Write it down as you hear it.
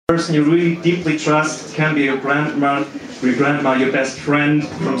person you really deeply trust. It can be your grandma, your best friend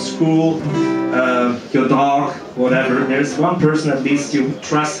from school, your dog, whatever. There's one person at least you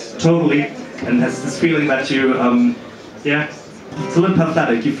trust totally and has this feeling that you, yeah, it's a little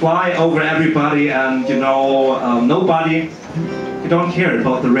pathetic. You fly over everybody and you know nobody, you don't care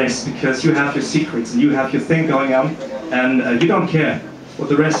about the rest because you have your secrets and you have your thing going on and you don't care what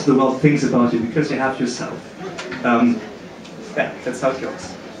the rest of the world thinks about you because you have yourself. Yeah, that's how it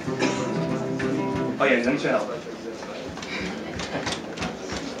goes. Oh yeah, then help.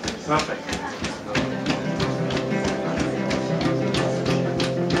 Perfect.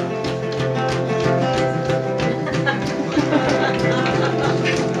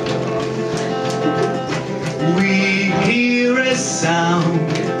 We hear a sound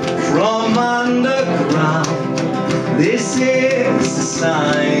from underground. This is a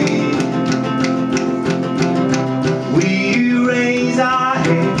sign. We raise our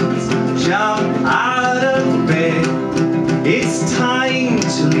heads, jump out of bed. It's time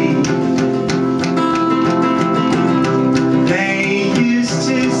to leave. They used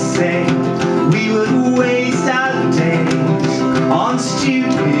to say we would waste our days on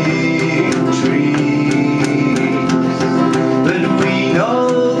stupid dreams, but we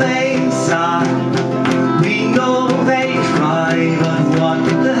know they sigh, we know they cry, but what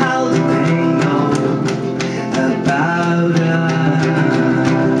the hell do they know about us?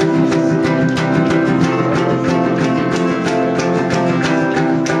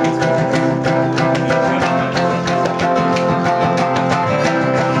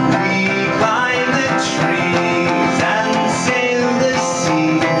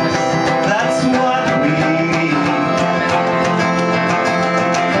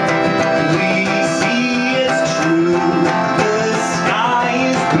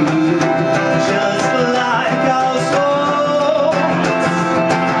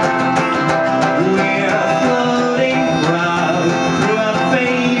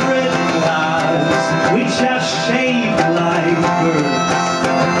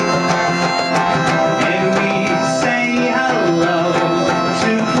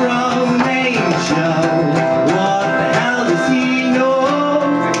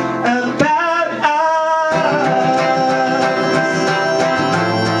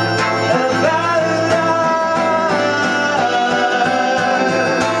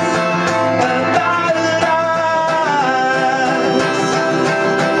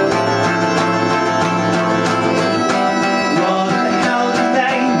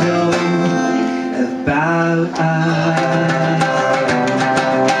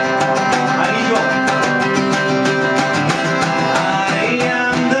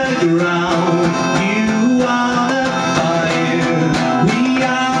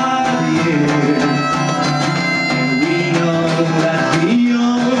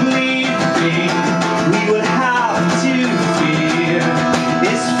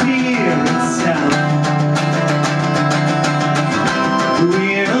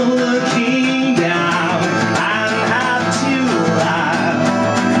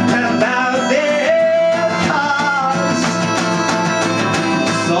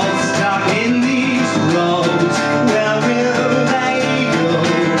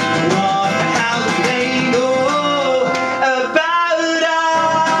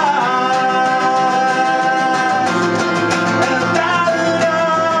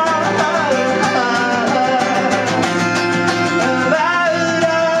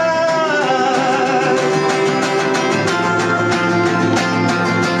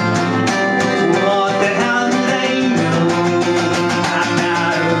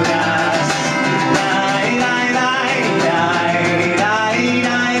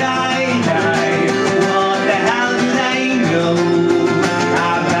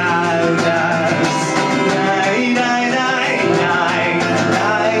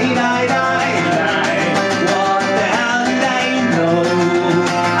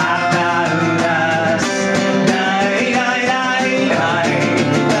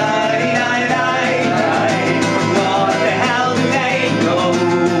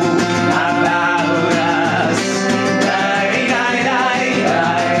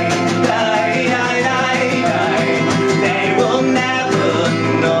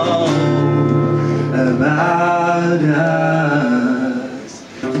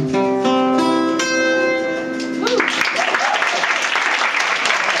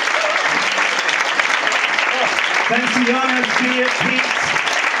 Thanks to Jonas, Pete,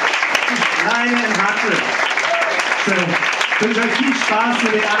 Leine und Hartwig. So, ich wünsche euch viel Spaß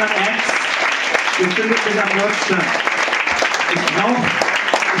mit den anderen Acts. Wir sind mit am Nordstand. Ich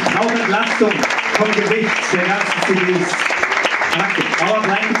brauche Entlastung vom Gewicht der ganzen CDs. Danke. Our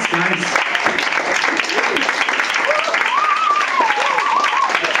blanket